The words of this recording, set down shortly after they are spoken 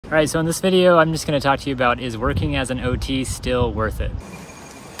All right, so in this video, I'm just gonna talk to you about, is working as an OT still worth it?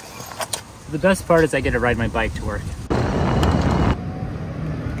 The best part is I get to ride my bike to work.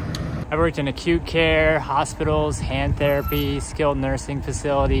 I worked in acute care, hospitals, hand therapy, skilled nursing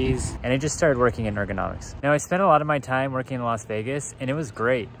facilities, and I just started working in ergonomics. Now, I spent a lot of my time working in Las Vegas, and it was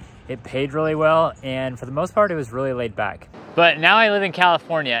great. It paid really well, and for the most part, it was really laid back. But now I live in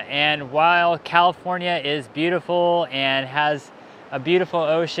California, and while California is beautiful and has a beautiful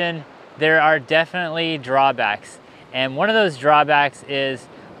ocean, there are definitely drawbacks. And one of those drawbacks is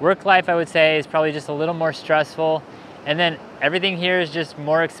work life, I would say, is probably just a little more stressful. And then everything here is just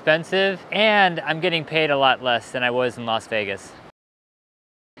more expensive, and I'm getting paid a lot less than I was in Las Vegas.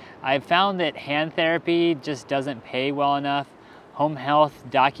 I've found that hand therapy just doesn't pay well enough. Home health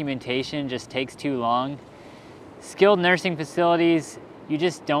documentation just takes too long. Skilled nursing facilities, you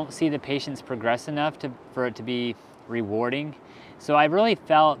just don't see the patients progress enough for it to be rewarding. So I really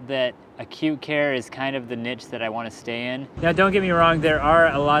felt that acute care is kind of the niche that I want to stay in. Now, don't get me wrong, there are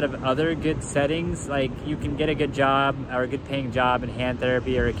a lot of other good settings, like you can get a good job or a good paying job in hand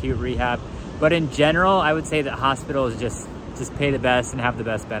therapy or acute rehab. But in general, I would say that hospitals just pay the best and have the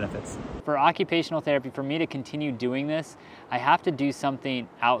best benefits. For occupational therapy, for me to continue doing this, I have to do something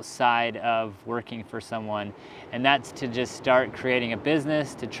outside of working for someone. And that's to just start creating a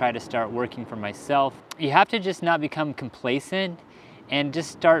business, to try to start working for myself. You have to just not become complacent and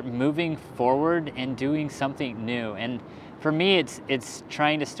just start moving forward and doing something new. And for me, it's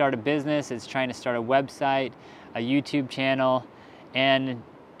trying to start a business, it's trying to start a website, a YouTube channel, and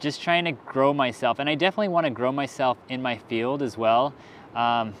just trying to grow myself. And I definitely want to grow myself in my field as well.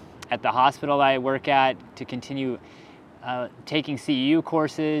 At the hospital I work at, to continue taking CEU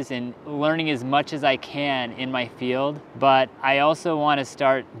courses and learning as much as I can in my field. But I also want to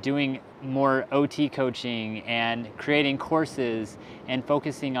start doing more OT coaching and creating courses and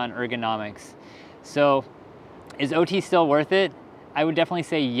focusing on ergonomics. So is OT still worth it? I would definitely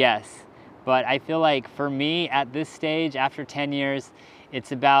say yes. But I feel like for me at this stage, after 10 years,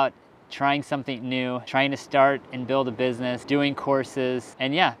 it's about trying something new, trying to start and build a business, doing courses.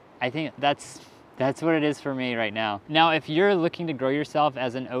 And yeah, I think that's what it is for me right now. Now, if you're looking to grow yourself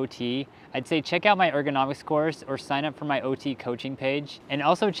as an OT, I'd say check out my ergonomics course or sign up for my OT coaching page. And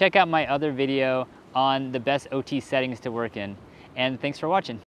also check out my other video on the best OT settings to work in. And thanks for watching.